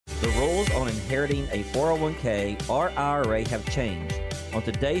The rules on inheriting a 401k or IRA have changed. On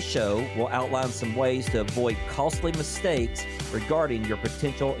today's show, we'll outline some ways to avoid costly mistakes regarding your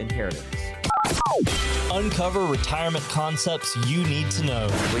potential inheritance. Uncover retirement concepts you need to know.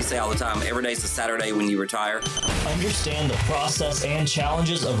 We say all the time, every day's a Saturday when you retire. Understand the process and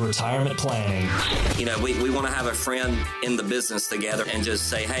challenges of retirement planning. You know, we want to have a friend in the business together and just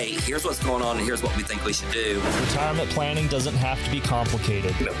say, hey, here's what's going on and here's what we think we should do. Retirement planning doesn't have to be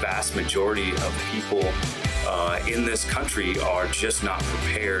complicated. The vast majority of people in this country are just not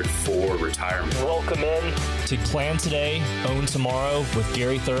prepared for retirement. Welcome in to Plan Today, Own Tomorrow with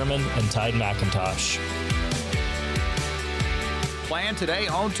Gary Thurman and Tide McIntosh. Plan Today,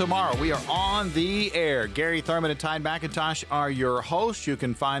 Own Tomorrow. We are on the air. Gary Thurman and Tide McIntosh are your hosts. You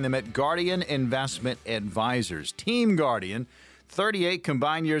can find them at Guardian Investment Advisors. Team Guardian, 38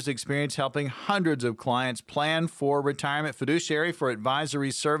 combined years experience helping hundreds of clients plan for retirement. Fiduciary for advisory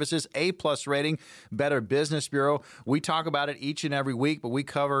services, A+ rating, Better Business Bureau. We talk about it each and every week, but we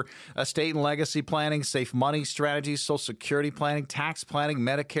cover estate and legacy planning, safe money strategies, Social Security planning, tax planning,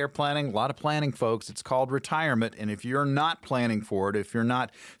 Medicare planning, a lot of planning, folks. It's called retirement, and if you're not planning for it, if you're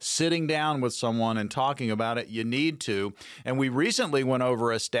not sitting down with someone and talking about it, you need to. And we recently went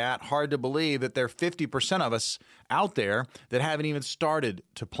over a stat, hard to believe, that there are 50% of us out there that haven't even started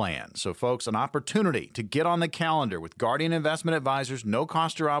to plan. So, folks, an opportunity to get on the calendar with Guardian Investment Advisors, no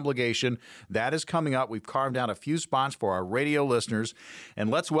cost or obligation. That is coming up. We've carved out a few spots for our radio listeners.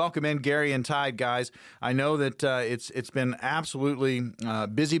 And let's welcome in Gary and Tide, guys. I know that it's been absolutely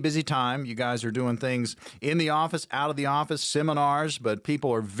busy time. You guys are doing things in the office, out of the office, seminars, but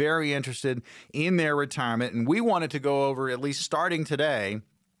people are very interested in their retirement. And we wanted to go over, at least starting today,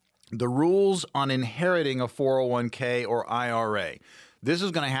 the rules on inheriting a 401k or IRA. This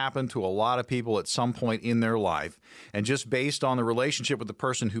is going to happen to a lot of people at some point in their life. And just based on the relationship with the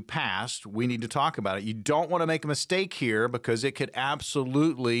person who passed, we need to talk about it. You don't want to make a mistake here because it could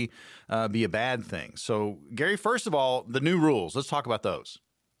absolutely be a bad thing. So, Gary, first of all, the new rules. Let's talk about those.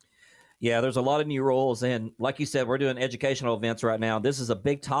 Yeah, there's a lot of new rules. And like you said, we're doing educational events right now. This is a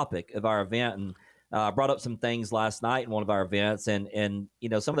big topic of our event. And I brought up some things last night in one of our events, and you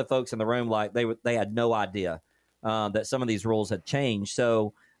know, some of the folks in the room, like they had no idea that some of these rules had changed.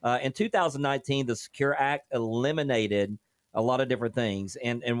 So in 2019, the Secure Act eliminated a lot of different things,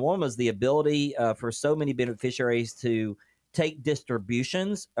 and one was the ability for so many beneficiaries to take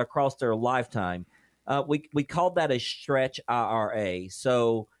distributions across their lifetime. We called that a stretch IRA.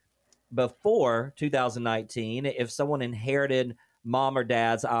 So before 2019, if someone inherited mom or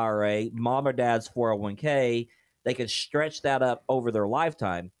dad's IRA, mom or dad's 401k, they could stretch that up over their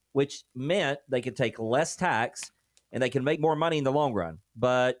lifetime, which meant they could take less tax and they can make more money in the long run.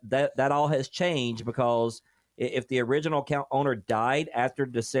 But that all has changed because if the original account owner died after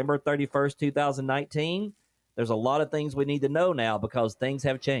December 31st, 2019, there's a lot of things we need to know now because things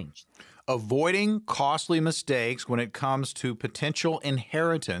have changed. Avoiding costly mistakes when it comes to potential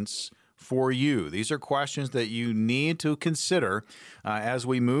inheritance for you. These are questions that you need to consider as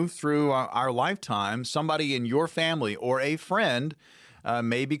we move through our lifetime. Somebody in your family or a friend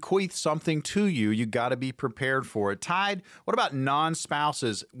may bequeath something to you. You got to be prepared for it. Tide, what about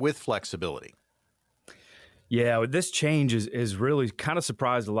non-spouses with flexibility? Yeah, this change is really kind of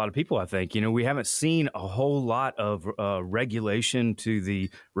surprised a lot of people, I think. You know, we haven't seen a whole lot of regulation to the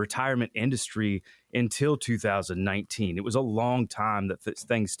retirement industry until 2019. It was a long time that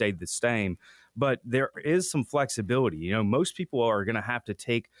things stayed the same, but there is some flexibility. You know, most people are going to have to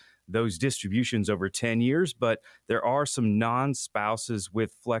take those distributions over 10 years, but there are some non-spouses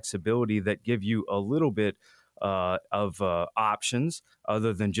with flexibility that give you a little bit of options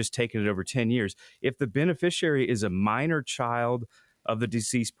other than just taking it over 10 years. If the beneficiary is a minor child of the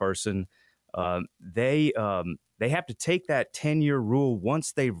deceased person, they have to take that 10-year rule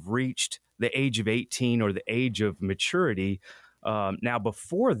once they've reached the age of 18 or the age of maturity. Now,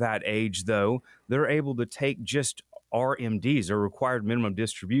 before that age, though, they're able to take just RMDs, or required minimum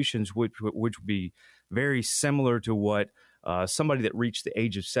distributions, which would be very similar to what somebody that reached the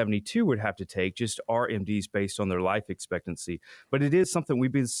age of 72 would have to take, just RMDs based on their life expectancy. But it is something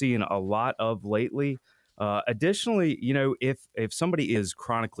we've been seeing a lot of lately. Additionally, you know, if somebody is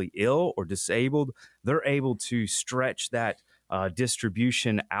chronically ill or disabled, they're able to stretch that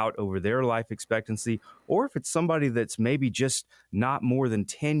distribution out over their life expectancy. Or if it's somebody that's maybe just not more than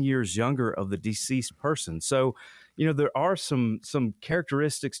 10 years younger of the deceased person. So, you know, there are some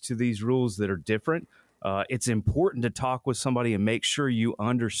characteristics to these rules that are different. it's important to talk with somebody and make sure you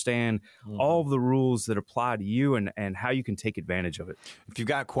understand all of the rules that apply to you and how you can take advantage of it. If you've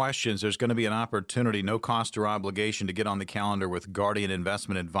got questions, there's going to be an opportunity, no cost or obligation, to get on the calendar with Guardian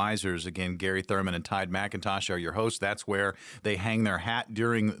Investment Advisors. Again, Gary Thurman and Tide McIntosh are your hosts. That's where they hang their hat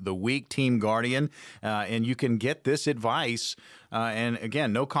during the week, Team Guardian. And you can get this advice. And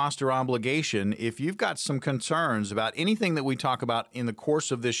again, no cost or obligation. If you've got some concerns about anything that we talk about in the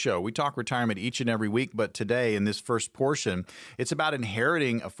course of this show, we talk retirement each and every week, but today in this first portion, it's about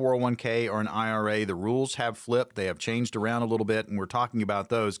inheriting a 401k or an IRA. The rules have flipped. They have changed around a little bit, and we're talking about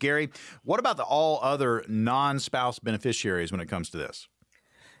those. Gary, what about the all other non-spouse beneficiaries when it comes to this?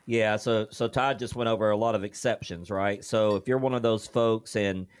 Yeah, so Todd just went over a lot of exceptions, right? So if you're one of those folks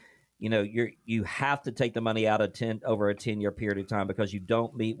and you have to take the money out of over a 10-year period of time because you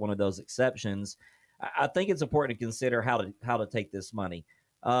don't meet one of those exceptions, I think it's important to consider how to take this money.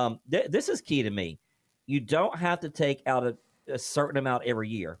 This is key to me. You don't have to take out a certain amount every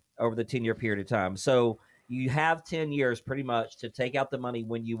year over the 10-year period of time. So you have 10 years pretty much to take out the money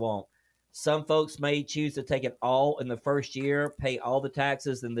when you want. Some folks may choose to take it all in the first year, pay all the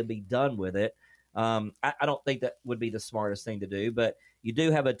taxes, and then be done with it. I don't think that would be the smartest thing to do, but you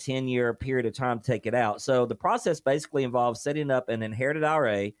do have a 10-year period of time to take it out. So the process basically involves setting up an inherited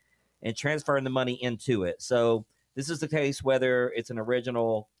IRA and transferring the money into it. So this is the case whether it's an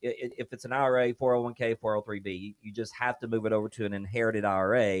original, if it's an IRA, 401k, 403b, you just have to move it over to an inherited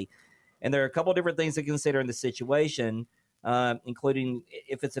IRA. And there are a couple of different things to consider in the situation, including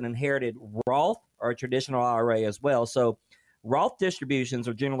if it's an inherited Roth or a traditional IRA as well. So Roth distributions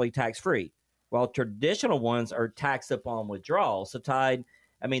are generally tax-free, while traditional ones are taxed upon withdrawal. So Tide,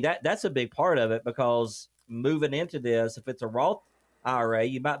 I mean, that's a big part of it, because moving into this, if it's a Roth IRA,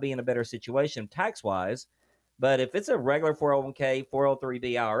 you might be in a better situation tax-wise. But if it's a regular 401k,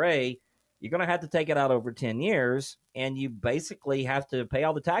 403b IRA, you're going to have to take it out over 10 years, and you basically have to pay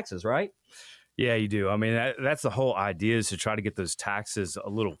all the taxes, right? Yeah, you do. I mean, that's the whole idea, is to try to get those taxes a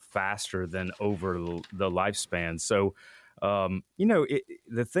little faster than over the lifespan. So,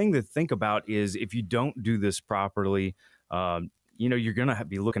 the thing to think about is if you don't do this properly, you're going to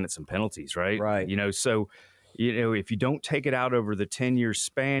be looking at some penalties, right? Right. So if you don't take it out over the 10-year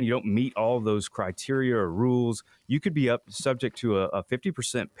span, you don't meet all those criteria or rules, you could be subject to a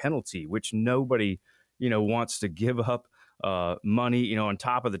 50% penalty, which nobody, wants to give up money, on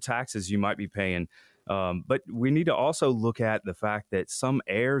top of the taxes you might be paying. But we need to also look at the fact that some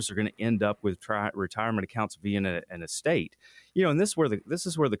heirs are going to end up with retirement accounts via an estate. And this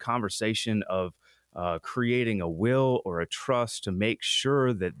is where the conversation of creating a will or a trust to make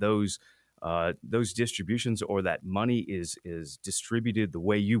sure that those distributions or that money is distributed the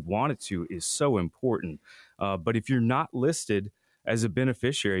way you want it to is so important. But if you're not listed as a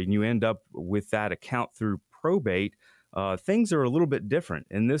beneficiary and you end up with that account through probate, things are a little bit different.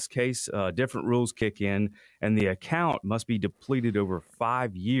 In this case, different rules kick in, and the account must be depleted over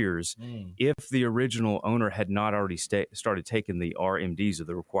 5 years if the original owner had not already started taking the RMDs, or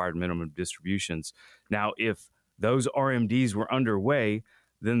the required minimum distributions. Now, if those RMDs were underway,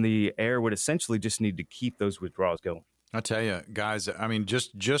 then the heir would essentially just need to keep those withdrawals going. I tell you, guys, I mean,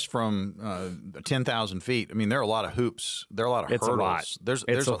 just from 10,000 feet, I mean, there are a lot of hoops. There are a lot of hurdles.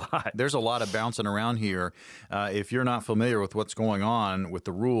 There's a lot of bouncing around here. If you're not familiar with what's going on with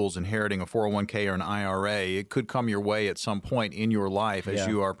the rules, inheriting a 401k or an IRA, it could come your way at some point in your life as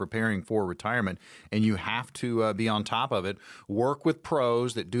you are preparing for retirement, and you have to be on top of it. Work with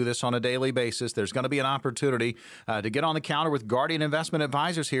pros that do this on a daily basis. There's going to be an opportunity to get on the counter with Guardian Investment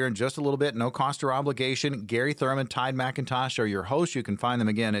Advisors here in just a little bit. No cost or obligation. Gary Thurman, Tide McIntosh are your hosts. You can find them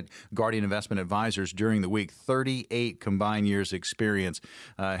again at Guardian Investment Advisors during the week. 38 combined years experience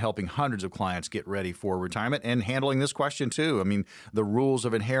helping hundreds of clients get ready for retirement and handling this question too. I mean, the rules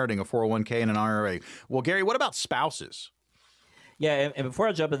of inheriting a 401k and an IRA. Well, Gary, what about spouses? Yeah, and before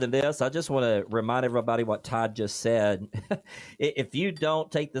I jump into this, I just want to remind everybody what Todd just said. If you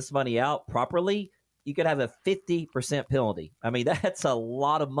don't take this money out properly, you could have a 50% penalty. I mean, that's a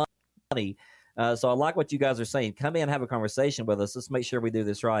lot of money. So I like what you guys are saying. Come in, have a conversation with us. Let's make sure we do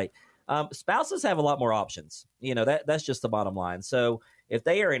this right. Spouses have a lot more options. That's just the bottom line. So if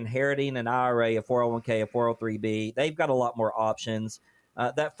they are inheriting an IRA, a 401k, a 403b, they've got a lot more options.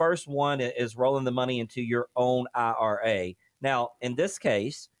 That first one is rolling the money into your own IRA. Now, in this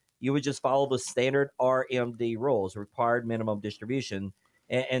case, you would just follow the standard RMD rules, required minimum distribution.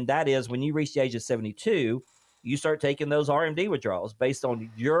 And that is when you reach the age of 72, you start taking those RMD withdrawals based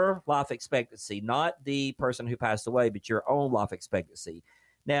on your life expectancy, not the person who passed away, but your own life expectancy.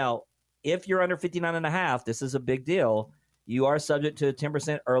 Now, if you're under 59 and a half, this is a big deal. you are subject to a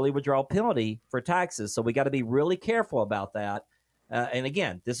 10% early withdrawal penalty for taxes. So we got to be really careful about that. And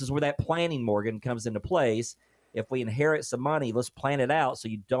again, this is where that planning, Morgan, comes into place. If we inherit some money, let's plan it out so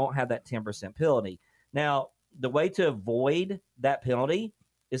you don't have that 10% penalty. Now, the way to avoid that penalty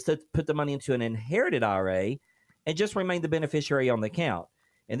is to put the money into an inherited IRA and just remain the beneficiary on the account.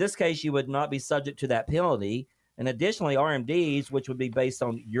 In this case, you would not be subject to that penalty. And additionally, RMDs, which would be based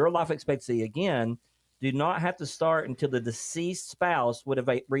on your life expectancy again, do not have to start until the deceased spouse would have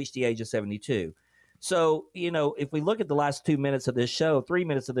reached the age of 72. So, if we look at the last 2 minutes of this show, 3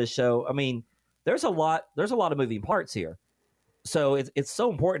 minutes of this show, I mean, there's a lot of moving parts here. So it's so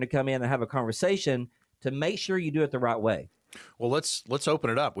important to come in and have a conversation to make sure you do it the right way. Well, let's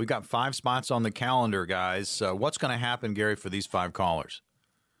open it up. We've got 5 spots on the calendar, guys. What's going to happen, Gary, for these 5 callers?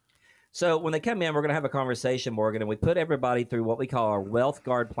 So when they come in, we're going to have a conversation, Morgan, and we put everybody through what we call our Wealth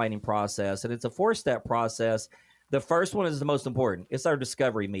Guard planning process. And it's a 4-step process. The first one is the most important. It's our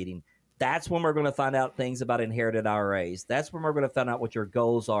discovery meeting. That's when we're going to find out things about inherited IRAs. That's when we're going to find out what your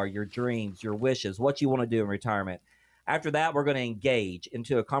goals are, your dreams, your wishes, what you want to do in retirement. After that, we're going to engage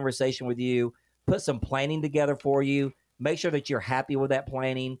into a conversation with you, put some planning together for you, make sure that you're happy with that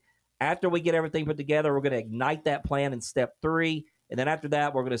planning. After we get everything put together, we're going to ignite that plan in step 3. And then after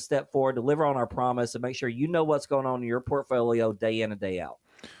that, we're going to step forward, deliver on our promise, and make sure you know what's going on in your portfolio day in and day out.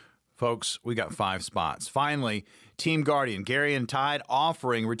 Folks, we got 5 spots. Finally, Team Guardian, Gary and Tide,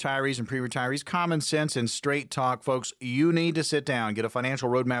 offering retirees and pre-retirees common sense and straight talk. Folks, you need to sit down, get a financial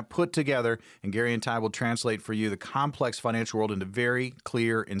roadmap put together, and Gary and Tide will translate for you the complex financial world into very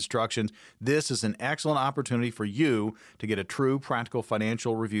clear instructions. This is an excellent opportunity for you to get a true practical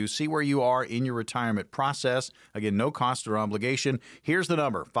financial review, see where you are in your retirement process. Again, no cost or obligation. Here's the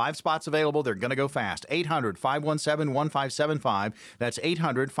number. 5 spots available. They're going to go fast. 800-517-1575. That's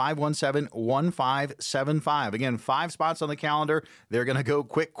 800-517-1575. Again, 5 spots on the calendar. They're going to go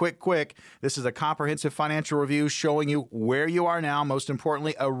quick, quick, quick. This is a comprehensive financial review showing you where you are now. Most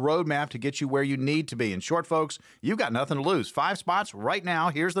importantly, a roadmap to get you where you need to be. In short, folks, you've got nothing to lose. 5 spots right now.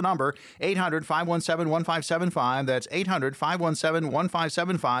 Here's the number, 800-517-1575. That's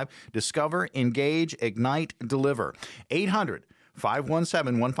 800-517-1575. Discover, engage, ignite, deliver.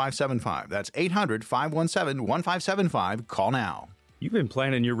 800-517-1575. That's 800-517-1575. Call now. You've been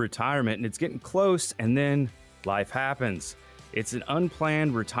planning your retirement and it's getting close, and then life happens. It's an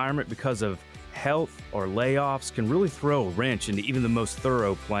unplanned retirement because of health or layoffs can really throw a wrench into even the most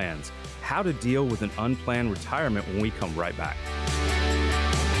thorough plans. How to deal with an unplanned retirement when we come right back.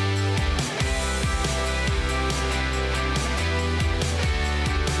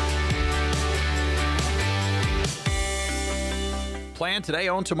 Plan today,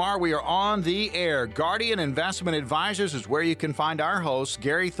 own tomorrow. We are on the air. Guardian Investment Advisors is where you can find our hosts,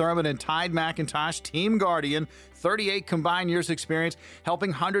 Gary Thurman and Tide McIntosh, Team Guardian. 38 combined years experience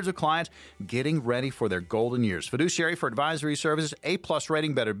helping hundreds of clients getting ready for their golden years. Fiduciary for advisory services, A+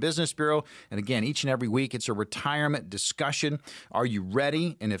 rating, Better Business Bureau. And again, each and every week, it's a retirement discussion. Are you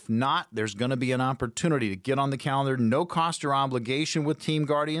ready? And if not, there's going to be an opportunity to get on the calendar. No cost or obligation with Team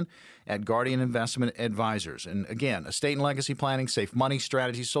Guardian at Guardian Investment Advisors. And again, estate and legacy planning, safe money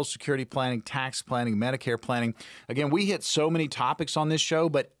strategies, Social Security planning, tax planning, Medicare planning. Again, we hit so many topics on this show,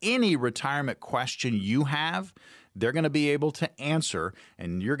 but any retirement question you have, they're going to be able to answer,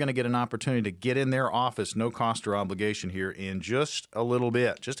 and you're going to get an opportunity to get in their office, no cost or obligation here in just a little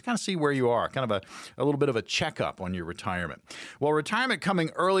bit, just to kind of see where you are, kind of a little bit of a checkup on your retirement. Well, retirement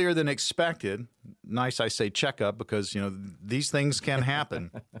coming earlier than expected. Nice, I say checkup because, these things can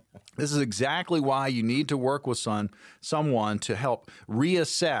happen. This is exactly why you need to work with someone to help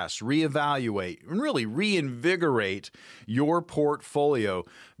reassess, reevaluate, and really reinvigorate your portfolio.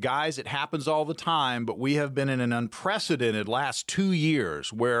 Guys, it happens all the time, but we have been in an unprecedented last 2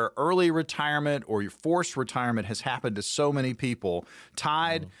 years where early retirement or your forced retirement has happened to so many people.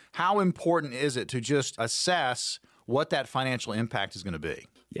 Tide, how important is it to just assess what that financial impact is going to be?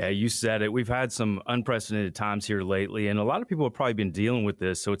 Yeah, you said it. We've had some unprecedented times here lately, and a lot of people have probably been dealing with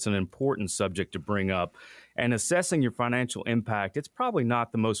this, so it's an important subject to bring up. And assessing your financial impact, it's probably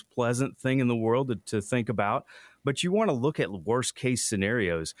not the most pleasant thing in the world to think about, but you want to look at worst case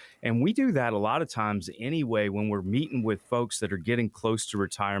scenarios. And we do that a lot of times anyway when we're meeting with folks that are getting close to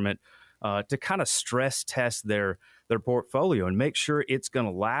retirement to kind of stress test their portfolio and make sure it's going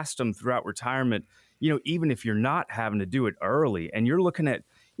to last them throughout retirement, even if you're not having to do it early. And you're looking at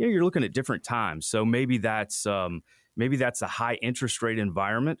different times. So maybe that's a high interest rate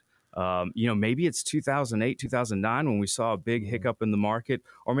environment. Maybe it's 2008, 2009 when we saw a big hiccup in the market,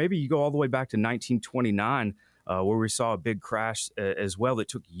 or maybe you go all the way back to 1929 where we saw a big crash as well that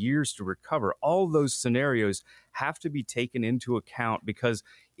took years to recover. All those scenarios have to be taken into account because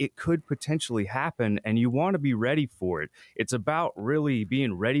it could potentially happen, and you want to be ready for it. It's about really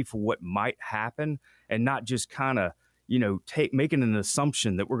being ready for what might happen and not just kind of, making an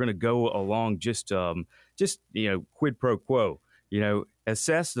assumption that we're going to go along just quid pro quo.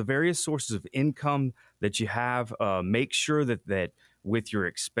 Assess the various sources of income that you have. Make sure that with your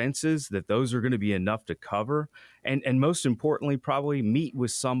expenses, that those are going to be enough to cover. And most importantly, probably meet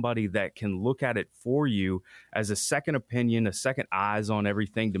with somebody that can look at it for you as a second opinion, a second eyes on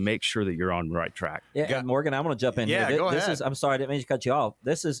everything to make sure that you're on the right track. Yeah, and Morgan, I want to jump in here. Go ahead. I'm sorry, I didn't mean to cut you off.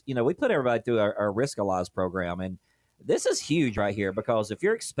 This is, we put everybody through our Riskalyze program, and this is huge right here because if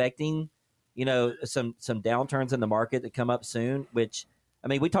you're expecting, some downturns in the market to come up soon, which,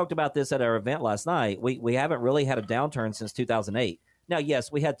 we talked about this at our event last night. We haven't really had a downturn since 2008. Now,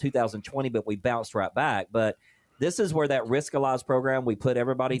 yes, we had 2020, but we bounced right back. But this is where that Riskalyze program we put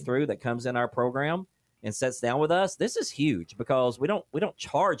everybody through that comes in our program and sits down with us. This is huge because we don't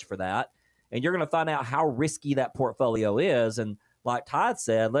charge for that. And you're going to find out how risky that portfolio is. And like Todd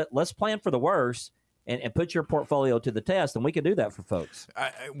said, let's plan for the worst and put your portfolio to the test. And we can do that for folks.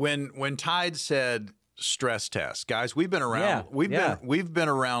 When Tide said stress test, guys, we've been around. We've been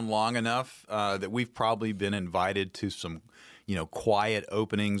around long enough that we've probably been invited to some quiet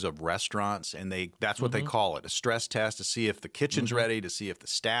openings of restaurants, and that's what they call it, a stress test to see if the kitchen's ready, to see if the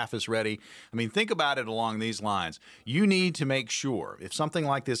staff is ready. Think about it along these lines. You need to make sure if something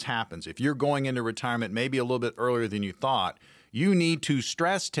like this happens, if you're going into retirement maybe a little bit earlier than you thought, you need to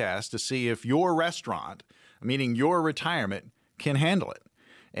stress test to see if your restaurant, meaning your retirement, can handle it.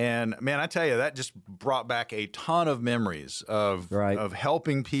 And man, I tell you, that just brought back a ton of memories of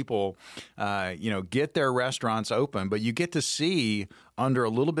helping people, get their restaurants open. But you get to see under a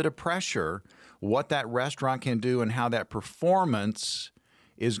little bit of pressure what that restaurant can do and how that performance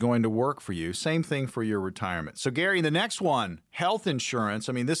is going to work for you. Same thing for your retirement. So, Gary, the next one, health insurance.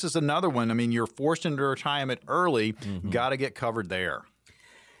 This is another one. You're forced into retirement early. Got to get covered there.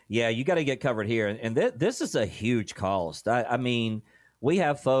 Yeah, you got to get covered here. And this is a huge cost. We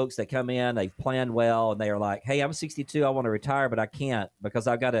have folks that come in, they've planned well, and they are like, hey, I'm 62, I want to retire, but I can't because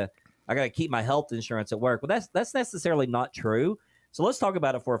I got to keep my health insurance at work. Well, that's necessarily not true. So let's talk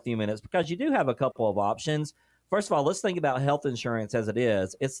about it for a few minutes because you do have a couple of options. First of all, let's think about health insurance as it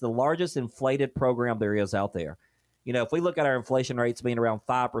is. It's the largest inflated program there is out there. If we look at our inflation rates being around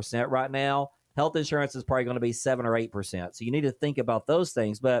 5% right now, health insurance is probably going to be 7 or 8%. So you need to think about those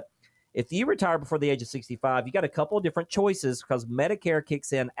things. But if you retire before the age of 65, you got a couple of different choices because Medicare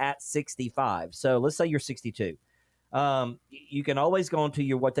kicks in at 65. So let's say you're 62. You can always go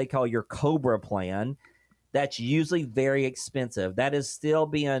into what they call your COBRA plan. That's usually very expensive. That is still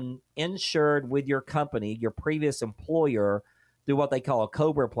being insured with your company, your previous employer, through what they call a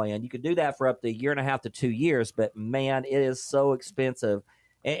COBRA plan. You can do that for up to a year and a half to 2 years, but man, it is so expensive.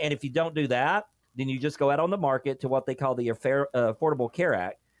 And if you don't do that, then you just go out on the market to what they call the Affordable Care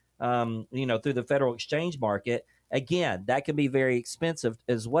Act. Through the federal exchange market. Again, that can be very expensive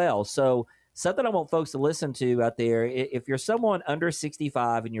as well. So something I want folks to listen to out there, if you're someone under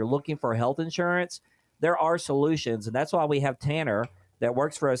 65 and you're looking for health insurance, there are solutions. And that's why we have Tanner that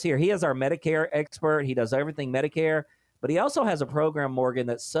works for us here. He is our Medicare expert. He does everything Medicare, but he also has a program, Morgan,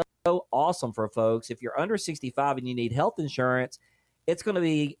 that's so awesome for folks. If you're under 65 and you need health insurance, it's going to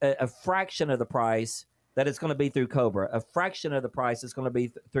be a fraction of the price that it's going to be through COBRA. A fraction of the price is going to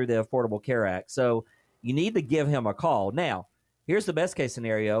be through the Affordable Care Act. So you need to give him a call. Now, here's the best case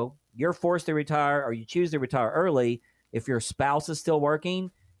scenario. You're forced to retire or you choose to retire early. If your spouse is still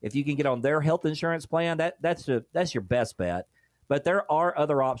working, if you can get on their health insurance plan, that's your best bet. But there are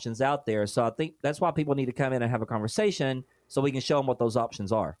other options out there. So I think that's why people need to come in and have a conversation so we can show them what those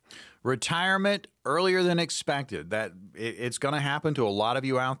options are. Retirement earlier than expected. That it's going to happen to a lot of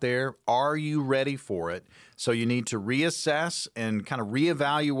you out there. Are you ready for it? So you need to reassess and kind of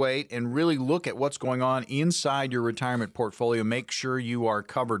reevaluate and really look at what's going on inside your retirement portfolio. Make sure you are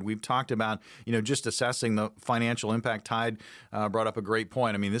covered. We've talked about, just assessing the financial impact. Tide brought up a great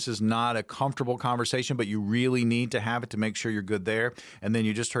point. This is not a comfortable conversation, but you really need to have it to make sure you're good there. And then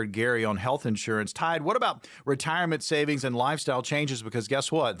you just heard Gary on health insurance. Tide, what about retirement savings and lifestyle changes? Because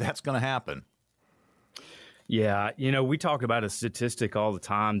guess what? That's going to happen. Yeah, we talk about a statistic all the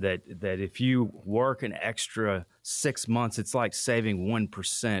time that if you work an extra 6 months, it's like saving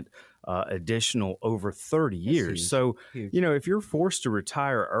 1% additional over 30 years. So, if you're forced to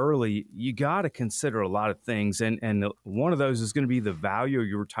retire early, you got to consider a lot of things. And one of those is going to be the value of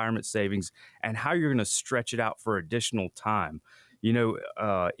your retirement savings and how you're going to stretch it out for additional time.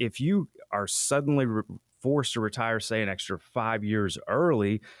 If you are suddenly forced to retire, say, an extra 5 years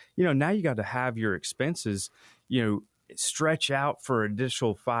early, now you got to have your expenses, stretch out for an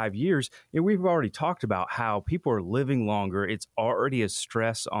additional 5 years. We've already talked about how people are living longer. It's already a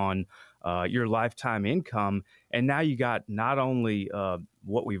stress on your lifetime income. And now you got not only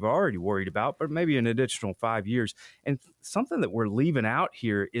what we've already worried about, but maybe an additional 5 years. And something that we're leaving out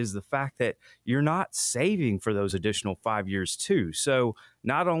here is the fact that you're not saving for those additional 5 years too. So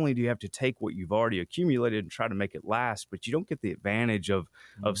not only do you have to take what you've already accumulated and try to make it last, but you don't get the advantage of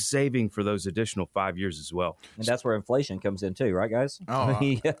saving for those additional 5 years as well. And that's where inflation comes in too, right, guys? Oh,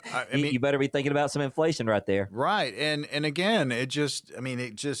 you better be thinking about some inflation right there. Right. And again, you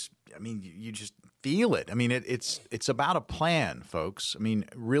just feel it. It's about a plan, folks.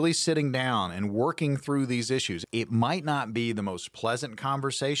 Really sitting down and working through these issues. It might not be the most pleasant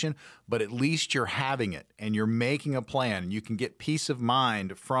conversation, but at least you're having it and you're making a plan. You can get peace of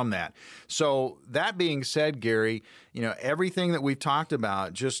mind from that. So that being said, Gary, everything that we've talked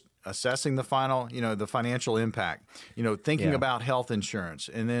about, just assessing the financial impact, thinking about health insurance,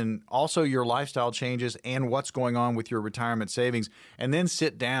 and then also your lifestyle changes and what's going on with your retirement savings, and then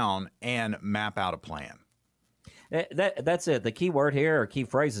sit down and map out a plan. That's it. The key word here or key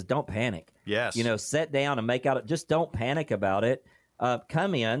phrase is don't panic. Yes. Sit down and make out, just don't panic about it.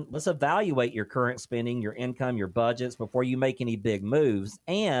 Come in, let's evaluate your current spending, your income, your budgets before you make any big moves.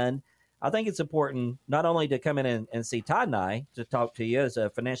 And I think it's important not only to come in and see Todd and I to talk to you as a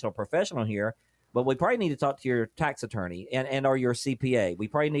financial professional here, but we probably need to talk to your tax attorney and or your CPA. We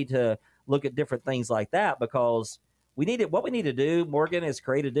probably need to look at different things like that because what we need to do, Morgan, is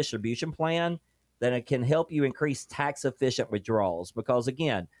create a distribution plan that it can help you increase tax efficient withdrawals. Because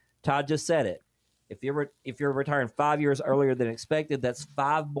again, Todd just said it. If you're retiring 5 years earlier than expected, that's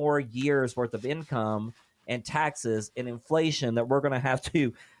 5 more years worth of income and taxes and inflation that we're going to have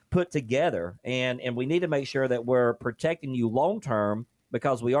to put together, and we need to make sure that we're protecting you long term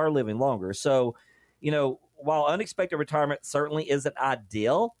because we are living longer. So, while unexpected retirement certainly isn't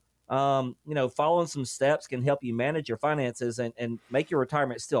ideal, following some steps can help you manage your finances and make your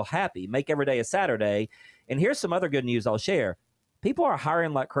retirement still happy, make every day a Saturday. And here's some other good news I'll share. People are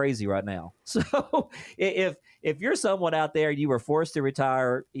hiring like crazy right now. So if you're someone out there and you were forced to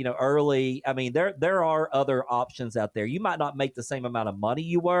retire, early, there are other options out there. You might not make the same amount of money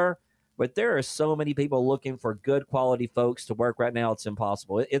you were, but there are so many people looking for good quality folks to work right now. It's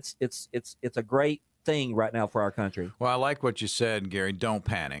impossible. It's a great thing right now for our country. Well, I like what you said, Gary. Don't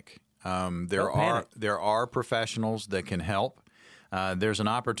panic. There are professionals that can help. There's an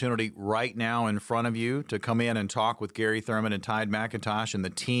opportunity right now in front of you to come in and talk with Gary Thurman and Tide McIntosh and the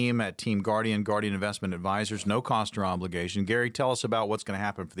team at Team Guardian Investment Advisors. No cost or obligation. Gary, tell us about what's going to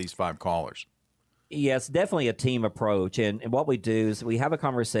happen for these 5 callers. Yeah, it's definitely a team approach. And what we do is we have a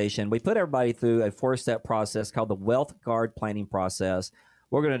conversation. We put everybody through a 4-step process called the Wealth Guard Planning Process.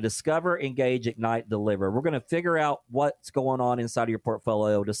 We're going to discover, engage, ignite, deliver. We're going to figure out what's going on inside of your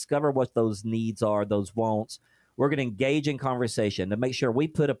portfolio, discover what those needs are, those wants. We're going to engage in conversation to make sure we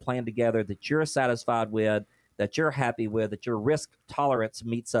put a plan together that you're satisfied with, that you're happy with, that your risk tolerance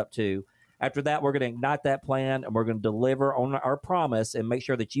meets up to. After that, we're going to ignite that plan, and we're going to deliver on our promise and make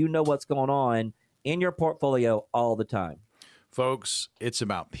sure that you know what's going on in your portfolio all the time. Folks, it's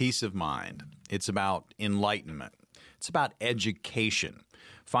about peace of mind. It's about enlightenment. It's about education,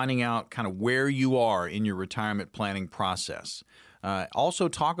 finding out kind of where you are in your retirement planning process. Also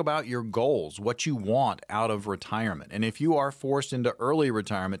talk about your goals, what you want out of retirement. And if you are forced into early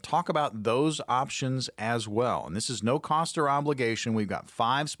retirement, talk about those options as well. And this is no cost or obligation. We've got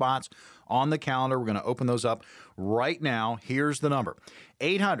 5 spots on the calendar. We're going to open those up right now. Here's the number.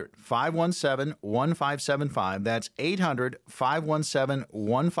 800-517-1575. That's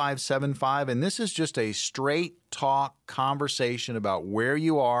 800-517-1575. And this is just a straight talk conversation about where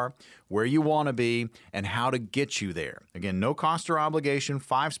you are, where you want to be, and how to get you there. Again, no cost or obligation,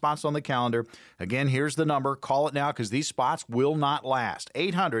 5 spots on the calendar. Again, here's the number. Call it now because these spots will not last.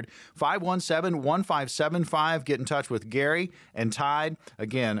 800-517-1575. Get in touch with Gary and Tide.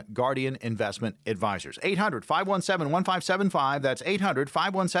 Again, Guardian Investment Advisors. 800-517-1575. That's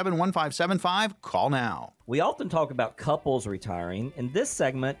 800-517-1575. Call now. We often talk about couples retiring. In this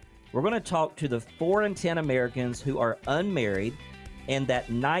segment, we're going to talk to the 4 in 10 Americans who are unmarried and that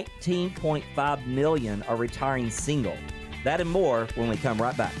 19.5 million are retiring single. That and more when we come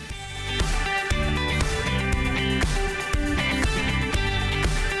right back.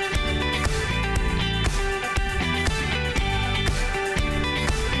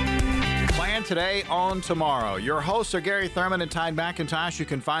 Plan today, own tomorrow. Your hosts are Gary Thurman and Tide McIntosh. You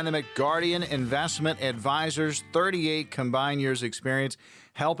can find them at Guardian Investment Advisors, 38 combined years experience,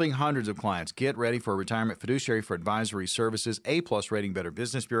 helping hundreds of clients get ready for retirement. Fiduciary for advisory services, A+ rating, Better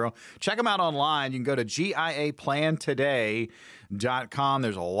Business Bureau. Check them out online. You can go to GIAPlantoday.com.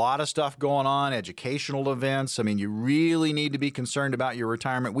 There's a lot of stuff going on, educational events. I mean, you really need to be concerned about your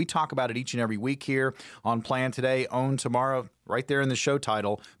retirement. We talk about it each and every week here on Plan Today, Own Tomorrow. Right there in the show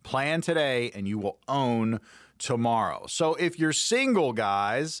title, Plan Today, and you will own tomorrow. So if you're single,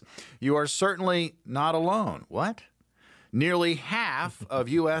 guys, you are certainly not alone. What? Nearly half of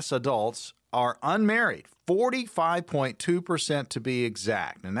U.S. adults are unmarried, 45.2% to be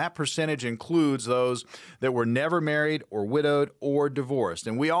exact. And that percentage includes those that were never married or widowed or divorced.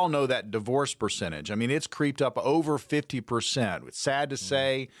 And we all know that divorce percentage. I mean, it's creeped up over 50%. It's sad to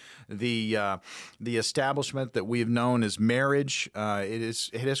say the establishment that we've known as marriage,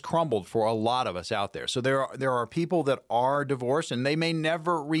 it has crumbled for a lot of us out there. So there are people that are divorced and they may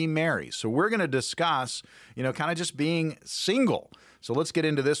never remarry. So we're going to discuss, kind of just being single. So let's get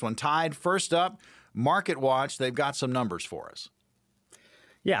into this one. Tide, first up, Market Watch. They've got some numbers for us.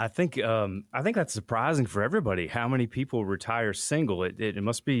 Yeah, I think that's surprising for everybody. How many people retire single? It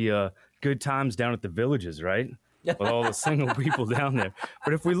must be good times down at the Villages, right? With all the single people down there.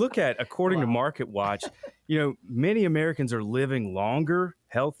 But if we look at, according to Market Watch, many Americans are living longer,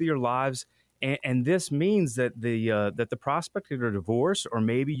 healthier lives. And this means that the prospect of a divorce, or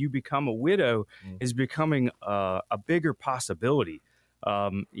maybe you become a widow, is becoming a bigger possibility.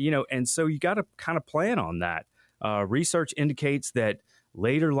 And so you got to kind of plan on that. Research indicates that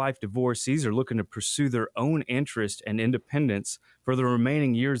later life divorcees are looking to pursue their own interest and independence for the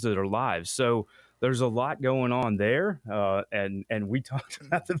remaining years of their lives. So there's a lot going on there, and we talked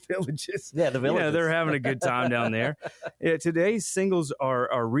about the Villages. Yeah, the Villages. They're having a good time down there. Today's singles are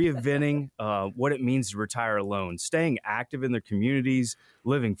reinventing what it means to retire alone, staying active in their communities,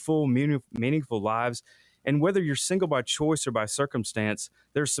 living full, meaningful lives. And whether you're single by choice or by circumstance,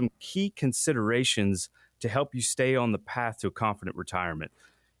 there's some key considerations to help you stay on the path to a confident retirement.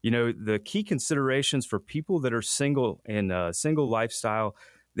 The key considerations for people that are single in a single lifestyle,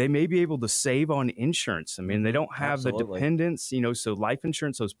 they may be able to save on insurance. I mean, they don't have the dependents, so life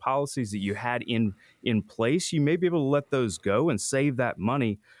insurance, those policies that you had in place, you may be able to let those go and save that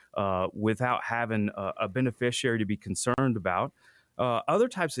money without having a beneficiary to be concerned about. Other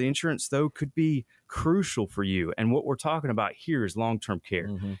types of insurance, though, could be crucial for you. And what we're talking about here is long-term care.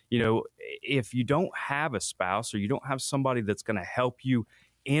 If you don't have a spouse or you don't have somebody that's going to help you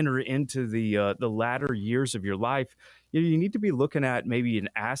enter into the latter years of your life, you need to be looking at maybe an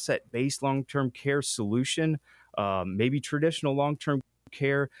asset-based long-term care solution, maybe traditional long-term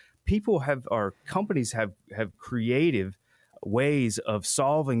care. Companies have creative ways of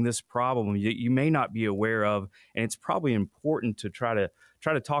solving this problem that you may not be aware of, and it's probably important to try to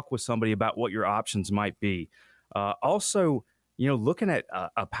talk with somebody about what your options might be. Also, looking at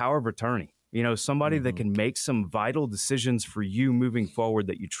a power of attorney, somebody that can make some vital decisions for you moving forward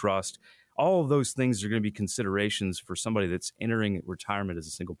that you trust. All of those things are going to be considerations for somebody that's entering retirement as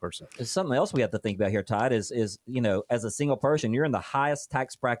a single person. There's something else we have to think about here, Todd, is as a single person, you're in the highest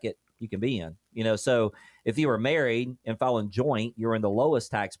tax bracket you can be in. So if you were married and filing joint, you're in the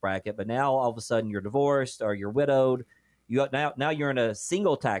lowest tax bracket. But now all of a sudden you're divorced or you're widowed. Now you're in a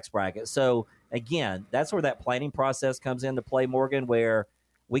single tax bracket. So again, that's where that planning process comes into play, Morgan, where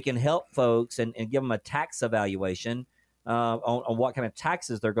we can help folks and give them a tax evaluation on what kind of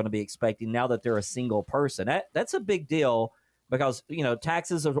taxes they're going to be expecting now that they're a single person. That's a big deal because,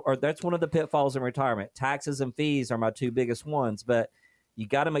 taxes are that's one of the pitfalls in retirement. Taxes and fees are my two biggest ones, but you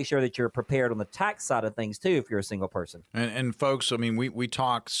got to make sure that you're prepared on the tax side of things, too, if you're a single person. And folks, I mean, we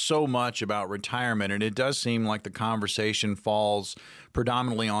talk so much about retirement, and it does seem like the conversation falls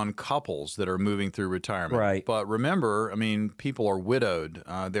predominantly on couples that are moving through retirement. Right. But remember, I mean, people are widowed.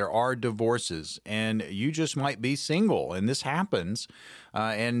 There are divorces, and you just might be single, and this happens.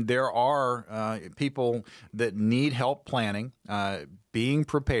 And there are people that need help planning, being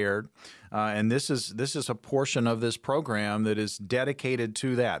prepared. And this is a portion of this program that is dedicated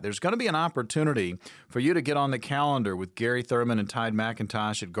to that. There's going to be an opportunity for you to get on the calendar with Gary Thurman and Tide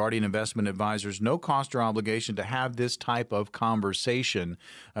McIntosh at Guardian Investment Advisors. No cost or obligation to have this type of conversation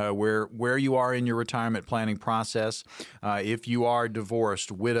where you are in your retirement planning process. If you are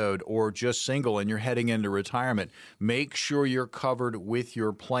divorced, widowed, or just single and you're heading into retirement, make sure you're covered with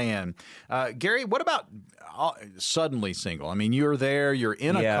your plan. Gary, what about suddenly single? I mean, you're there, you're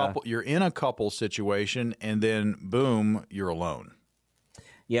in a couple situation, and then boom, you're alone.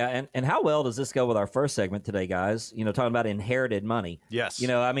 Yeah, and how well does this go with our first segment today, guys? Talking about inherited money. Yes.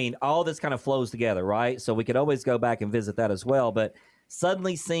 All this kind of flows together, right? So we could always go back and visit that as well. But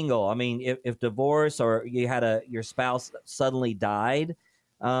suddenly single, if divorce or your spouse suddenly died,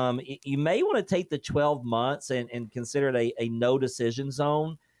 you may want to take the 12 months and consider it a no decision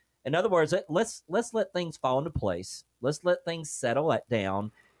zone. In other words, let's let things fall into place. Let's let things settle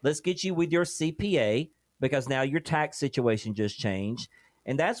down. Let's get you with your CPA because now your tax situation just changed.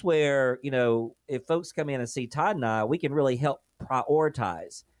 And that's where, if folks come in and see Todd and I, we can really help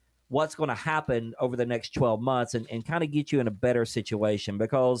prioritize what's going to happen over the next 12 months and kind of get you in a better situation,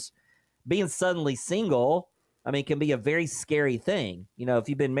 because being suddenly single, can be a very scary thing. If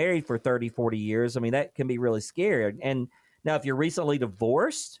you've been married for 30, 40 years, that can be really scary. And now if you're recently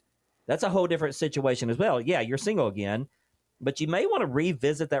divorced, that's a whole different situation as well. Yeah, you're single again, but you may want to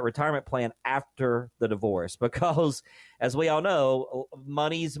revisit that retirement plan after the divorce because, as we all know,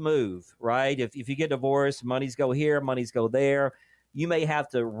 monies move, right? If you get divorced, monies go here, monies go there. You may have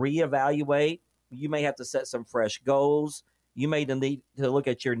to reevaluate. You may have to set some fresh goals. You may need to look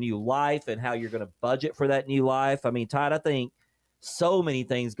at your new life and how you're going to budget for that new life. Todd, I think so many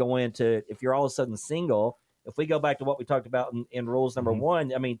things go into, if you're all of a sudden single, if we go back to what we talked about in rules number one,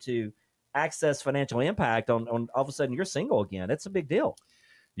 to access financial impact on all of a sudden you're single again. It's a big deal.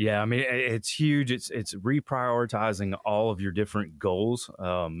 Yeah, it's huge. It's reprioritizing all of your different goals,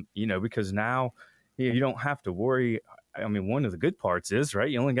 because now you don't have to worry. One of the good parts is, right,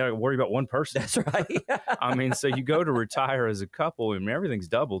 you only got to worry about one person. That's right. So you go to retire as a couple and everything's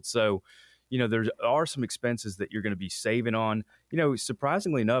doubled. So, there are some expenses that you're going to be saving on.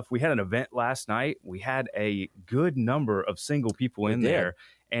 Surprisingly enough, we had an event last night. We had a good number of single people in there.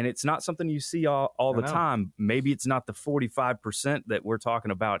 And it's not something you see all the time. Maybe it's not the 45% that we're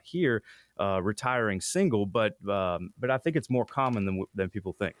talking about here, retiring single, but I think it's more common than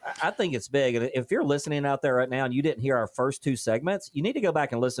people think. I think it's big. And if you're listening out there right now and you didn't hear our first two segments, you need to go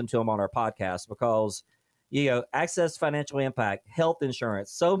back and listen to them on our podcast because, access financial impact, health insurance,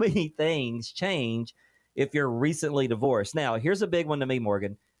 so many things change if you're recently divorced. Now, here's a big one to me,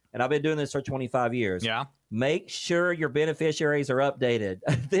 Morgan, and I've been doing this for 25 years. Yeah. Make sure your beneficiaries are updated.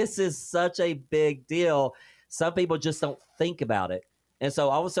 This is such a big deal. Some people just don't think about it. And so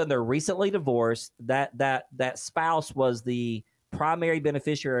all of a sudden they're recently divorced. That spouse was the primary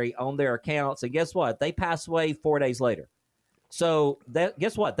beneficiary on their accounts. And guess what? They pass away 4 days later. So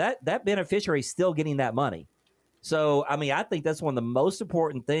guess what? That beneficiary is still getting that money. So, I think that's one of the most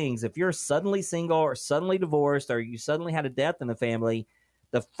important things. If you're suddenly single or suddenly divorced or you suddenly had a death in the family,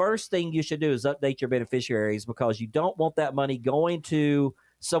 the first thing you should do is update your beneficiaries because you don't want that money going to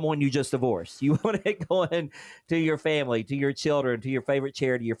someone you just divorced. You want it going to your family, to your children, to your favorite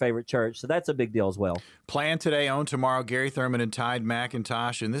charity, your favorite church. So that's a big deal as well. Plan today, own tomorrow. Gary Thurman and Tide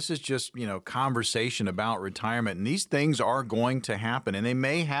McIntosh. And this is just, conversation about retirement. And these things are going to happen, and they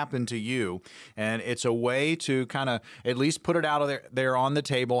may happen to you. And it's a way to kind of at least put it out there on the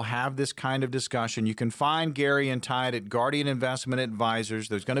table, have this kind of discussion. You can find Gary and Tide at Guardian Investment Advisors.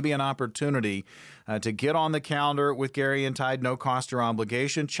 There's going to be an opportunity to get on the calendar with Gary and Tide, no cost or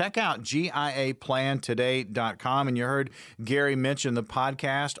obligation. Check out GIAPlantoday.com. And you heard Gary mention the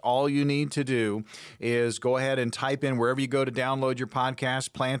podcast. All you need to do is go ahead and type in wherever you go to download your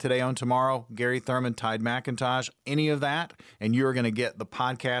podcast, Plan Today, Own Tomorrow, Gary Thurman, Tide McIntosh, any of that, and you're going to get the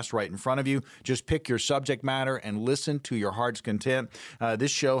podcast right in front of you. Just pick your subject matter and listen to your heart's content.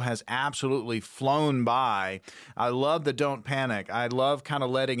 This show has absolutely flown by. I love the don't panic. I love kind of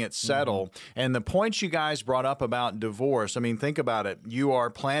letting it settle. And the points you guys brought up about divorce, think about it. You are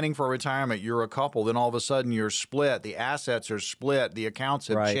planning for retirement. You're a couple. Then all of a sudden you're split. The assets are split. The accounts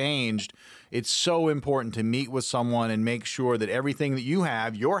have changed. It's so important to meet with someone and make sure that everything that you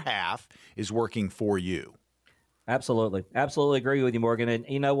have, your half, is working for you. Absolutely. Absolutely agree with you, Morgan. And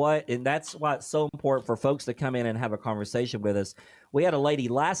you know what? And that's why it's so important for folks to come in and have a conversation with us. We had a lady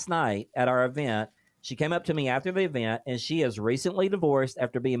last night at our event. She came up to me after the event, and she is recently divorced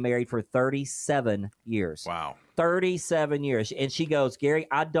after being married for 37 years. Wow. 37 years. And she goes, Gary,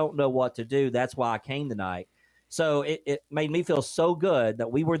 I don't know what to do. That's why I came tonight. So it made me feel so good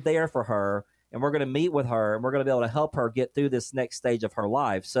that we were there for her, and we're going to meet with her, and we're going to be able to help her get through this next stage of her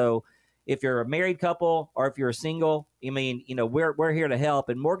life. So if you're a married couple or if you're single, we're here to help.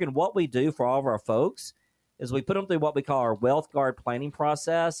 And Morgan, what we do for all of our folks is we put them through what we call our Wealth Guard planning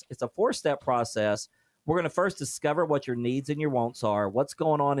process. It's a 4-step process. We're going to first discover what your needs and your wants are, what's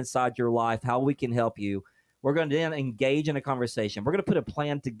going on inside your life, how we can help you. We're going to then engage in a conversation. We're going to put a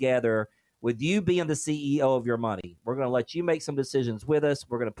plan together with you being the CEO of your money. We're going to let you make some decisions with us.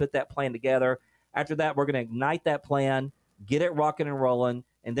 We're going to put that plan together. After that, we're going to ignite that plan, get it rocking and rolling,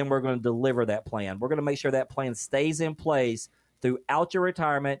 and then we're going to deliver that plan. We're going to make sure that plan stays in place throughout your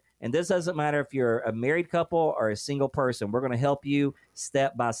retirement. And this doesn't matter if you're a married couple or a single person. We're going to help you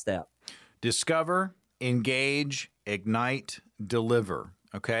step by step. Discover, engage, ignite, deliver.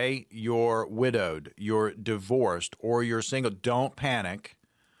 Okay? You're widowed, you're divorced, or you're single. Don't panic.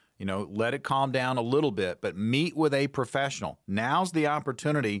 Let it calm down a little bit, but meet with a professional. Now's the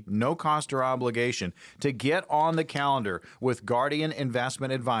opportunity, no cost or obligation, to get on the calendar with Guardian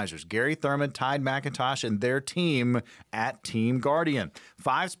Investment Advisors. Gary Thurman, Tide McIntosh, and their team at Team Guardian.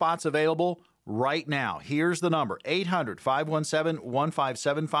 5 spots available right now. Here's the number,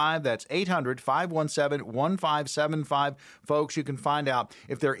 800-517-1575. That's 800-517-1575. Folks, you can find out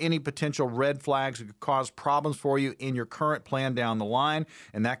if there are any potential red flags that could cause problems for you in your current plan down the line,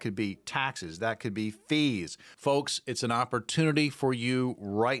 and that could be taxes, that could be fees. Folks, it's an opportunity for you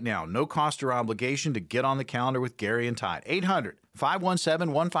right now. No cost or obligation to get on the calendar with Gary and Tide.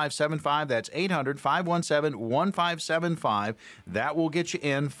 800-517-1575. That's 800-517-1575. That will get you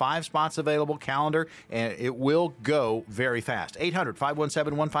in. 5 spots available, calendar, and it will go very fast.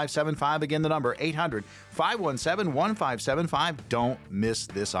 800-517-1575. Again, the number, 800-517-1575. Don't miss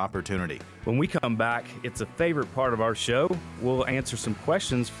this opportunity. When we come back, it's a favorite part of our show. We'll answer some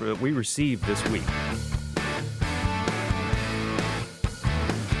questions that we received this week.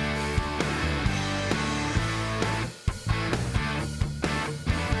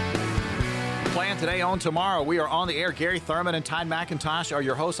 Today, on tomorrow, we are on the air. Gary Thurman and Tide McIntosh are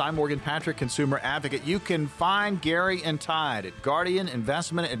your hosts. I'm Morgan Patrick, consumer advocate. You can find Gary and Tide at Guardian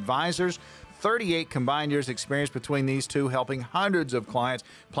Investment Advisors. 38 combined years experience between these two, helping hundreds of clients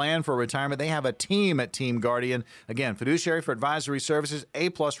plan for retirement. They have a team at Team Guardian. Again, fiduciary for advisory services,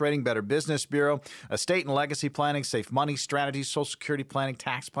 A+ rating, Better Business Bureau, estate and legacy planning, safe money strategies, Social Security planning,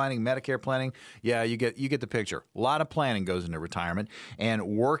 tax planning, Medicare planning. Yeah, you get the picture. A lot of planning goes into retirement, and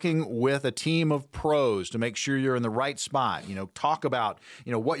working with a team of pros to make sure you're in the right spot. Talk about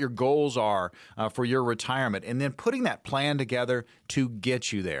what your goals are for your retirement, and then putting that plan together to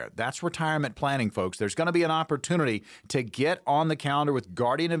get you there. That's retirement planning, folks. There's going to be an opportunity to get on the calendar with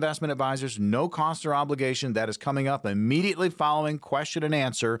Guardian Investment Advisors. No cost or obligation. That is coming up immediately following question and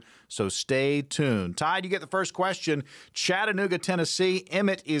answer, so stay tuned. Tide, you get the first question. Chattanooga, Tennessee.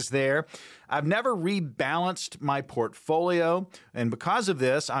 Emmett is there. I've never rebalanced my portfolio, and because of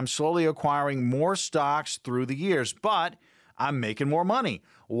this, I'm slowly acquiring more stocks through the years, but I'm making more money.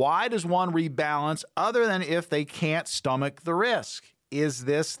 Why does one rebalance other than if they can't stomach the risk? Is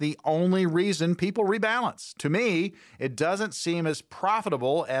this the only reason people rebalance? To me, it doesn't seem as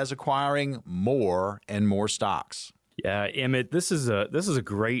profitable as acquiring more and more stocks. Yeah, Emmett, this is a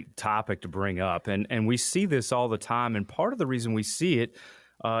great topic to bring up, and we see this all the time. And part of the reason we see it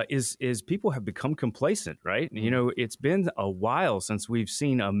is people have become complacent, right? It's been a while since we've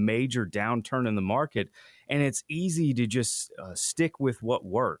seen a major downturn in the market, and it's easy to just stick with what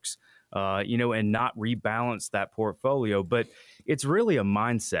works. And not rebalance that portfolio. But it's really a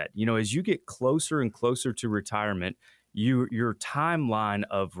mindset. As you get closer and closer to retirement, your timeline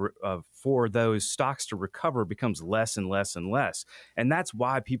of for those stocks to recover becomes less and less and less. And that's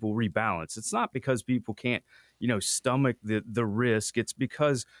why people rebalance. It's not because people can't, stomach the risk. It's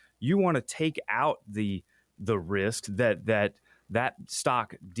because you want to take out the risk that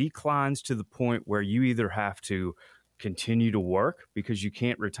stock declines to the point where you either have to continue to work because you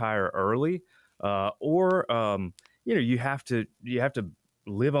can't retire early, or you have to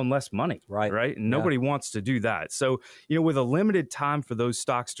live on less money, right? And nobody wants to do that. So, with a limited time for those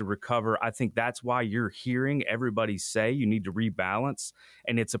stocks to recover, I think that's why you're hearing everybody say you need to rebalance,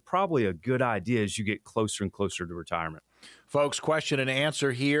 and it's probably a good idea as you get closer and closer to retirement. Folks, question and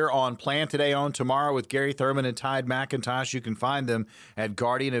answer here on Plan Today, Own Tomorrow with Gary Thurman and Tide McIntosh. You can find them at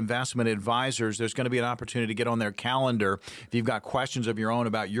Guardian Investment Advisors. There's going to be an opportunity to get on their calendar. If you've got questions of your own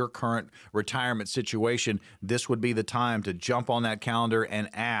about your current retirement situation, this would be the time to jump on that calendar and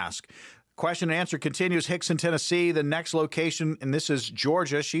ask. Question and answer continues. Hickson, Tennessee, the next location, and this is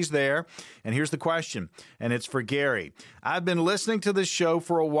Georgia. She's there. And here's the question, and it's for Gary. I've been listening to this show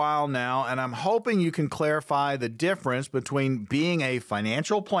for a while now, and I'm hoping you can clarify the difference between being a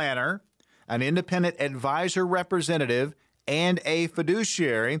financial planner, an independent advisor representative, and a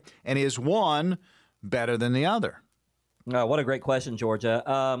fiduciary, and is one better than the other? Oh, what a great question, Georgia.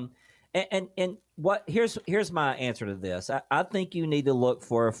 And what here's my answer to this. I think you need to look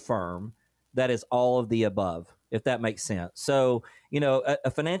for a firm that is all of the above, if that makes sense. So,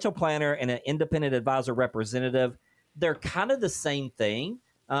 a financial planner and an independent advisor representative, they're kind of the same thing.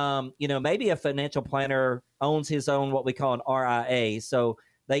 Maybe a financial planner owns his own, what we call an RIA. So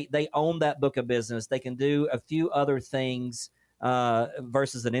they own that book of business. They can do a few other things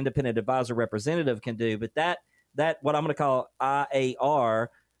versus an independent advisor representative can do. But that what I'm going to call IAR,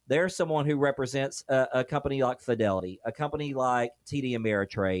 they're someone who represents a company like Fidelity, a company like TD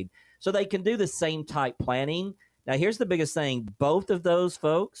Ameritrade. So they can do the same type planning. Now, here's the biggest thing. Both of those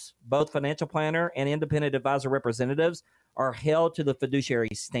folks, both financial planner and independent advisor representatives, are held to the fiduciary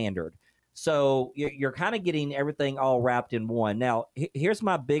standard. So you're kind of getting everything all wrapped in one. Now, here's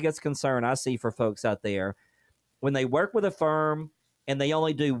my biggest concern I see for folks out there. When they work with a firm and they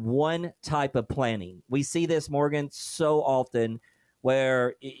only do one type of planning. We see this, Morgan, so often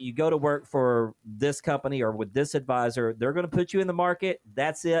where you go to work for this company or with this advisor, they're going to put you in the market.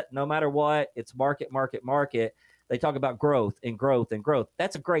 That's it. No matter what, it's market, market, market. They talk about growth and growth and growth.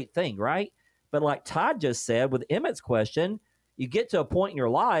 That's a great thing, right? But like Todd just said with Emmett's question, you get to a point in your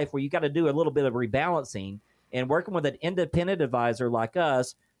life where you got to do a little bit of rebalancing, and working with an independent advisor like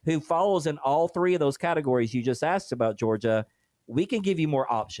us who follows in all three of those categories you just asked about, Georgia, we can give you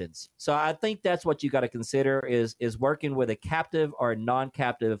more options. So I think that's what you got to consider is working with a captive or a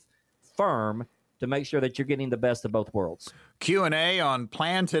non-captive firm to make sure that you're getting the best of both worlds. Q&A on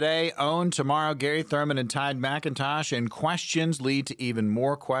Plan Today, Own Tomorrow. Gary Thurman and Tide McIntosh. And questions lead to even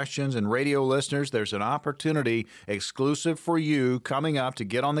more questions. And radio listeners, there's an opportunity exclusive for you coming up to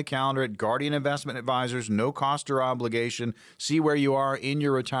get on the calendar at Guardian Investment Advisors. No cost or obligation. See where you are in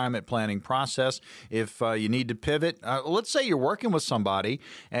your retirement planning process. If you need to pivot, let's say you're working with somebody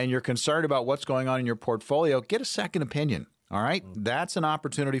and you're concerned about what's going on in your portfolio, get a second opinion. All right, that's an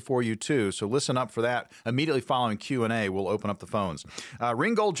opportunity for you, too. So listen up for that. Immediately following Q&A, we'll open up the phones.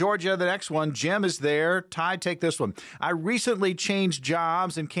 Ringgold, Georgia, the next one. Jim is there. Ty, take this one. I recently changed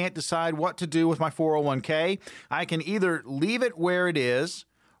jobs and can't decide what to do with my 401k. I can either leave it where it is,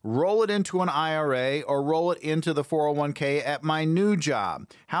 roll it into an IRA, or roll it into the 401k at my new job.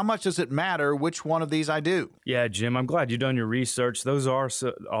 How much does it matter which one of these I do? Yeah, Jim, I'm glad you've done your research. Those are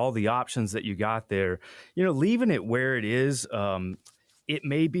all the options that you got there. You know, leaving it where it is, it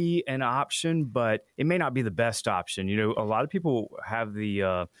may be an option, but it may not be the best option. You know, a lot of people have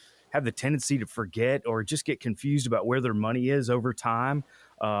the tendency to forget or just get confused about where their money is over time.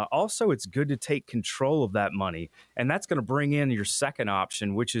 Also, it's good to take control of that money. And that's going to bring in your second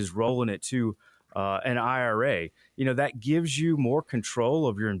option, which is rolling it to an IRA. You know, that gives you more control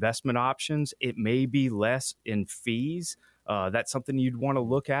of your investment options. It may be less in fees. That's something you'd want to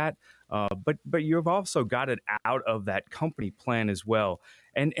look at. But you've also got it out of that company plan as well.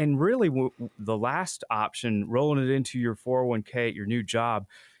 And really, the last option, rolling it into your 401k at your new job,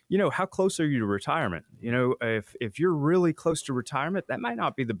 you know, how close are you to retirement? You know, if you're really close to retirement, that might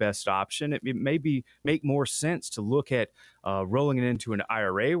not be the best option. It may make more sense to look at rolling it into an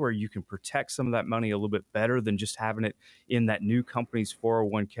IRA where you can protect some of that money a little bit better than just having it in that new company's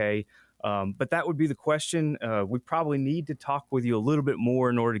 401k. But that would be the question. We probably need to talk with you a little bit more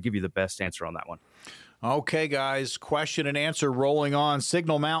in order to give you the best answer on that one. Okay, guys, question and answer rolling on.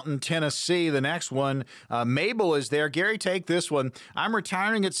 Signal Mountain, Tennessee, the next one. Mabel is there. Gary, take this one. I'm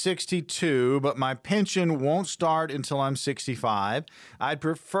retiring at 62, but my pension won't start until I'm 65. I'd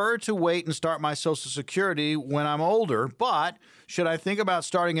prefer to wait and start my Social Security when I'm older, but should I think about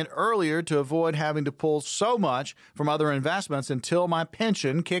starting it earlier to avoid having to pull so much from other investments until my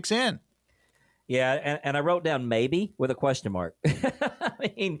pension kicks in? Yeah, and I wrote down maybe with a question mark. I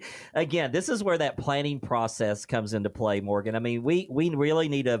mean, again, this is where that planning process comes into play, Morgan. I mean, we really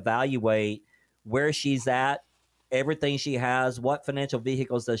need to evaluate where she's at, everything she has, what financial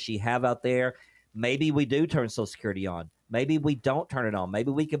vehicles does she have out there. Maybe we do turn Social Security on. Maybe we don't turn it on.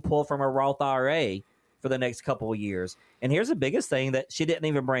 Maybe we can pull from a Roth IRA for the next couple of years. And here's the biggest thing that she didn't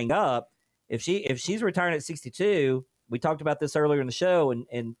even bring up. If she's retiring at 62, we talked about this earlier in the show,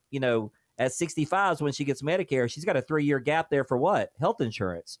 and you know, at 65 is when she gets Medicare. She's got a 3-year gap there for what? Health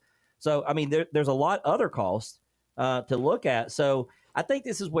insurance. So, I mean, there's a lot other costs to look at. So I think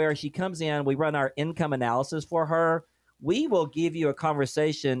this is where she comes in. We run our income analysis for her. We will give you a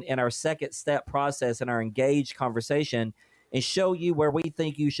conversation in our second step process, in our engaged conversation, and show you where we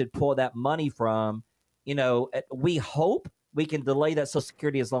think you should pull that money from. You know, we hope we can delay that Social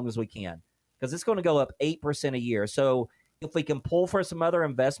Security as long as we can, because it's going to go up 8% a year. So if we can pull for some other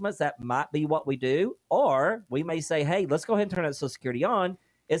investments, that might be what we do. Or we may say, hey, let's go ahead and turn that Social Security on.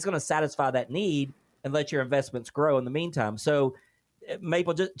 It's going to satisfy that need and let your investments grow in the meantime. So,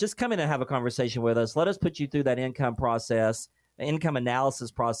 Maple, just come in and have a conversation with us. Let us put you through that income process, income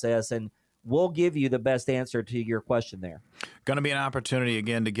analysis process, and we'll give you the best answer to your question there. Going to be an opportunity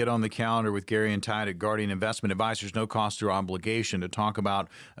again to get on the calendar with Gary and Tide at Guardian Investment Advisors, no cost or obligation, to talk about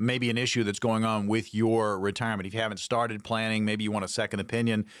maybe an issue that's going on with your retirement. If you haven't started planning, maybe you want a second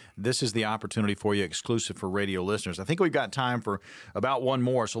opinion, this is the opportunity for you, exclusive for radio listeners. I think we've got time for about one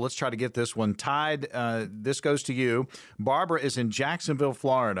more, so let's try to get this one. Tide, this goes to you. Barbara is in Jacksonville,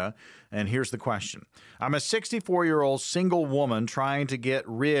 Florida, and here's the question. I'm a 64-year-old single woman trying to get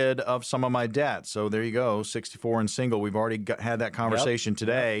rid of some of my debt. So there you go, 64 and single. We've already had that conversation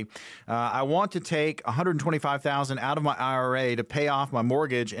today. I want to take $125,000 out of my IRA to pay off my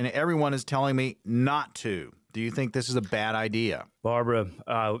mortgage, and everyone is telling me not to. Do you think this is a bad idea? Barbara,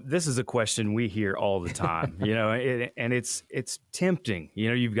 this is a question we hear all the time, and it's tempting.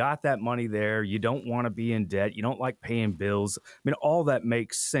 You've got that money there. You don't want to be in debt. You don't like paying bills. I mean, all that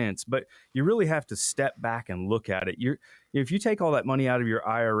makes sense, but you really have to step back and look at it. If you take all that money out of your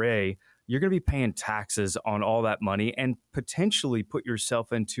IRA, you're going to be paying taxes on all that money and potentially put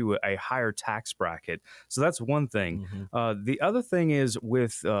yourself into a higher tax bracket. So that's one thing. Mm-hmm. The other thing is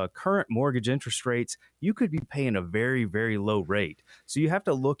with current mortgage interest rates, you could be paying a very, very low rate. So you have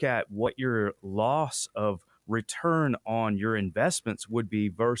to look at what your loss of return on your investments would be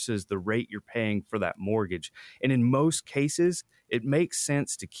versus the rate you're paying for that mortgage. And in most cases, it makes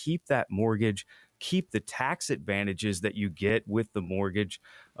sense to keep that mortgage, keep the tax advantages that you get with the mortgage,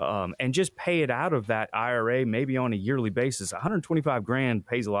 and just pay it out of that IRA maybe on a yearly basis. $125,000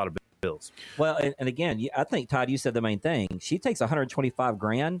 pays a lot of bills. Well, and again, I think, Todd, you said the main thing. She takes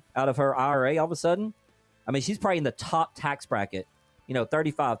 $125,000 out of her IRA all of a sudden. I mean, she's probably in the top tax bracket,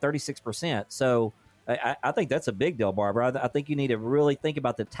 35, 36%. So I think that's a big deal, Barbara. I think you need to really think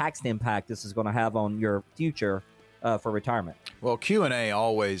about the tax impact this is going to have on your future for retirement. Well, Q&A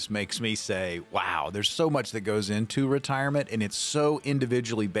always makes me say, wow, there's so much that goes into retirement, and it's so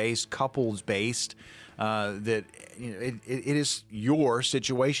individually based, couples based, that it is your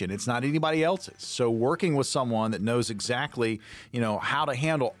situation. It's not anybody else's. So working with someone that knows exactly, how to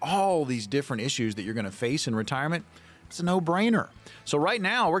handle all these different issues that you're going to face in retirement, it's a no-brainer. So right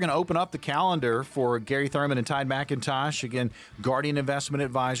now, we're going to open up the calendar for Gary Thurman and Tide McIntosh. Again, Guardian Investment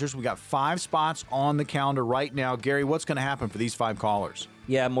Advisors. We got 5 spots on the calendar right now. Gary, what's going to happen for these 5 callers?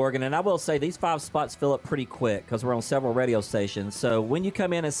 Yeah, Morgan, and I will say these 5 spots fill up pretty quick because we're on several radio stations. So when you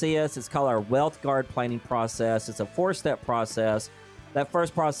come in and see us, it's called our Wealth Guard planning process. It's a 4-step process. That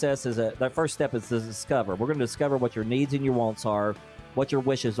first step is to discover. We're going to discover what your needs and your wants are, what your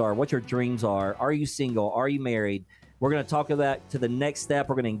wishes are, what your dreams are. Are you single? Are you married? We're going to talk about that to the next step.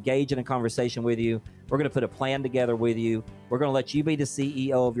 We're going to engage in a conversation with you. We're going to put a plan together with you. We're going to let you be the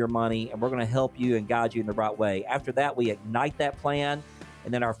CEO of your money, and we're going to help you and guide you in the right way. After that, we ignite that plan.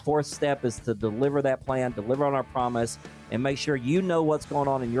 And then our 4th step is to deliver that plan, deliver on our promise, and make sure you know what's going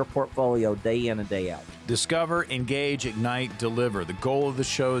on in your portfolio day in and day out. Discover, engage, ignite, deliver. The goal of the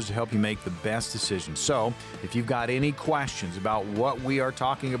show is to help you make the best decisions. So if you've got any questions about what we are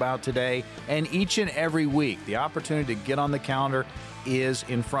talking about today and each and every week, the opportunity to get on the calendar is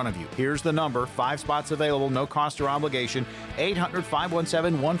in front of you. Here's the number, 5 spots available, no cost or obligation,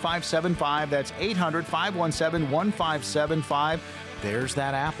 800-517-1575. That's 800-517-1575. There's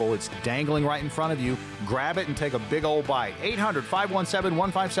that apple. It's dangling right in front of you. Grab it and take a big old bite.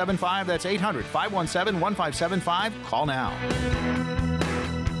 800-517-1575. That's 800-517-1575. Call now.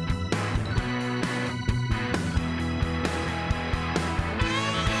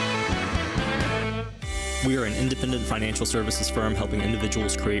 We are an independent financial services firm helping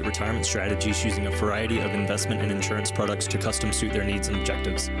individuals create retirement strategies using a variety of investment and insurance products to custom suit their needs and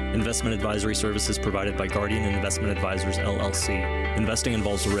objectives. Investment advisory services provided by Guardian Investment Advisors, LLC. Investing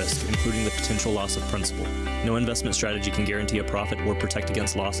involves risk, including the potential loss of principal. No investment strategy can guarantee a profit or protect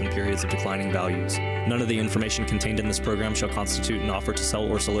against loss in periods of declining values. None of the information contained in this program shall constitute an offer to sell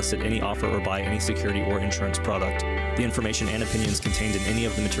or solicit any offer or buy any security or insurance product. The information and opinions contained in any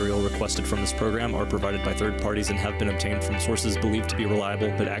of the material requested from this program are provided by third parties and have been obtained from sources believed to be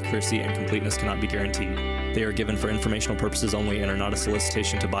reliable, but accuracy and completeness cannot be guaranteed. They are given for informational purposes only and are not a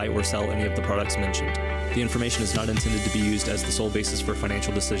solicitation to buy or sell any of the products mentioned. The information is not intended to be used as the sole basis for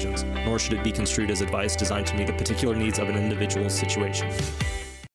financial decisions, nor should it be construed as advice designed to meet the particular needs of an individual's situation.